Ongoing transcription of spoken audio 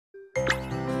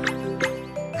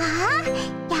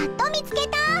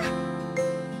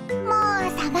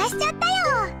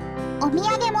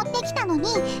のに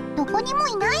どこにも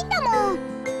いないんだもん。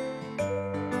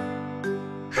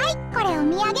はい、これお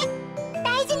土産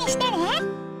大事にしてね。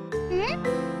ん？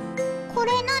こ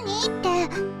れ何って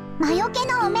魔除け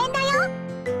のお面だよ。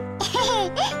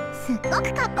すっご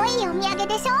くかっこいいお土産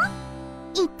でしょ。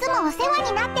いっつもお世話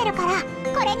になってるから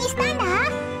これにしたんだ。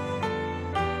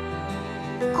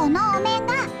このお面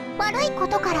が悪いこ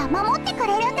とから守ってく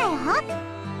れるんだよ。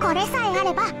これさえあ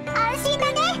れば安心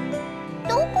だね。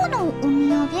どこのお土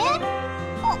産？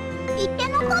あ、言って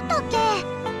なかったっけ？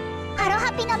ハロ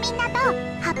ハピのみんなと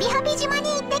ハピハピ島に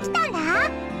行ってきたんだ。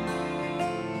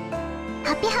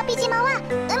ハピハピ島は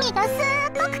海がす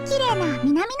っごく綺麗な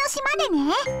南の島で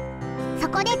ね、そ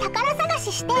こで宝探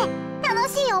しして楽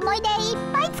しい思い出いっ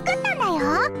ぱい作ったんだよ。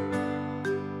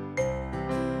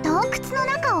洞窟の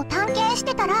中を探検し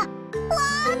てたら、わ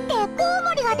ーってコウ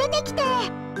モリが出てきて、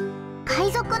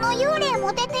海賊の幽霊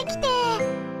も出てきて、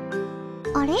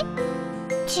あれ？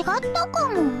違ったか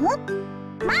も？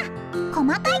まあ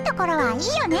細かいところはいい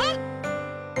よね。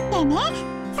でね、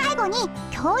最後に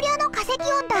恐竜の化石を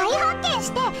大発見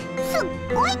して、すっ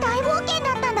ごい大冒険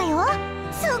だったんだよ。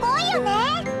すごいよね。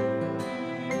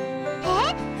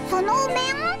そのお面？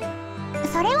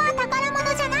それは宝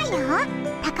物じゃないよ。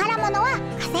宝物は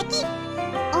化石。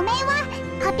お面は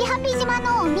ハピハピ島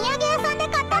のお土産屋さんで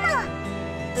買ったの。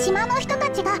島の人た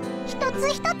ちが一つ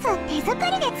一つ手作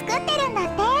りで作ってるんだっ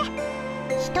て。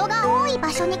人が多い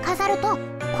場所に飾ると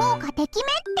効果てき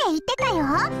めって言ってたよ。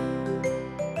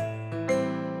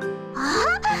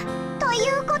とい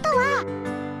うことは、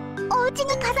お家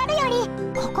に飾るよ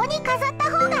りここに飾った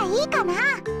方がいいかな。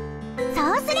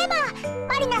そうすれば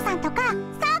マリナさんとか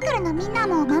サークルのみんな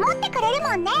も守ってくれる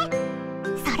もんね。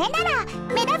それなら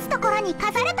目立つところに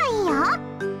飾るといいよ。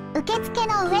受付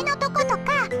の上のとこと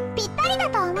かぴったりだ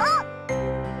と思う。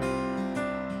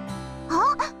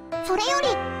あ、それよ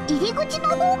り入り口の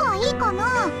方がいいか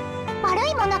な。悪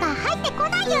いものが入ってこ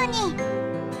ないように。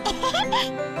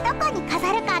どこに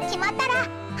飾るか決まったら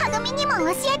はぐみにも教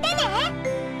えて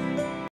ね。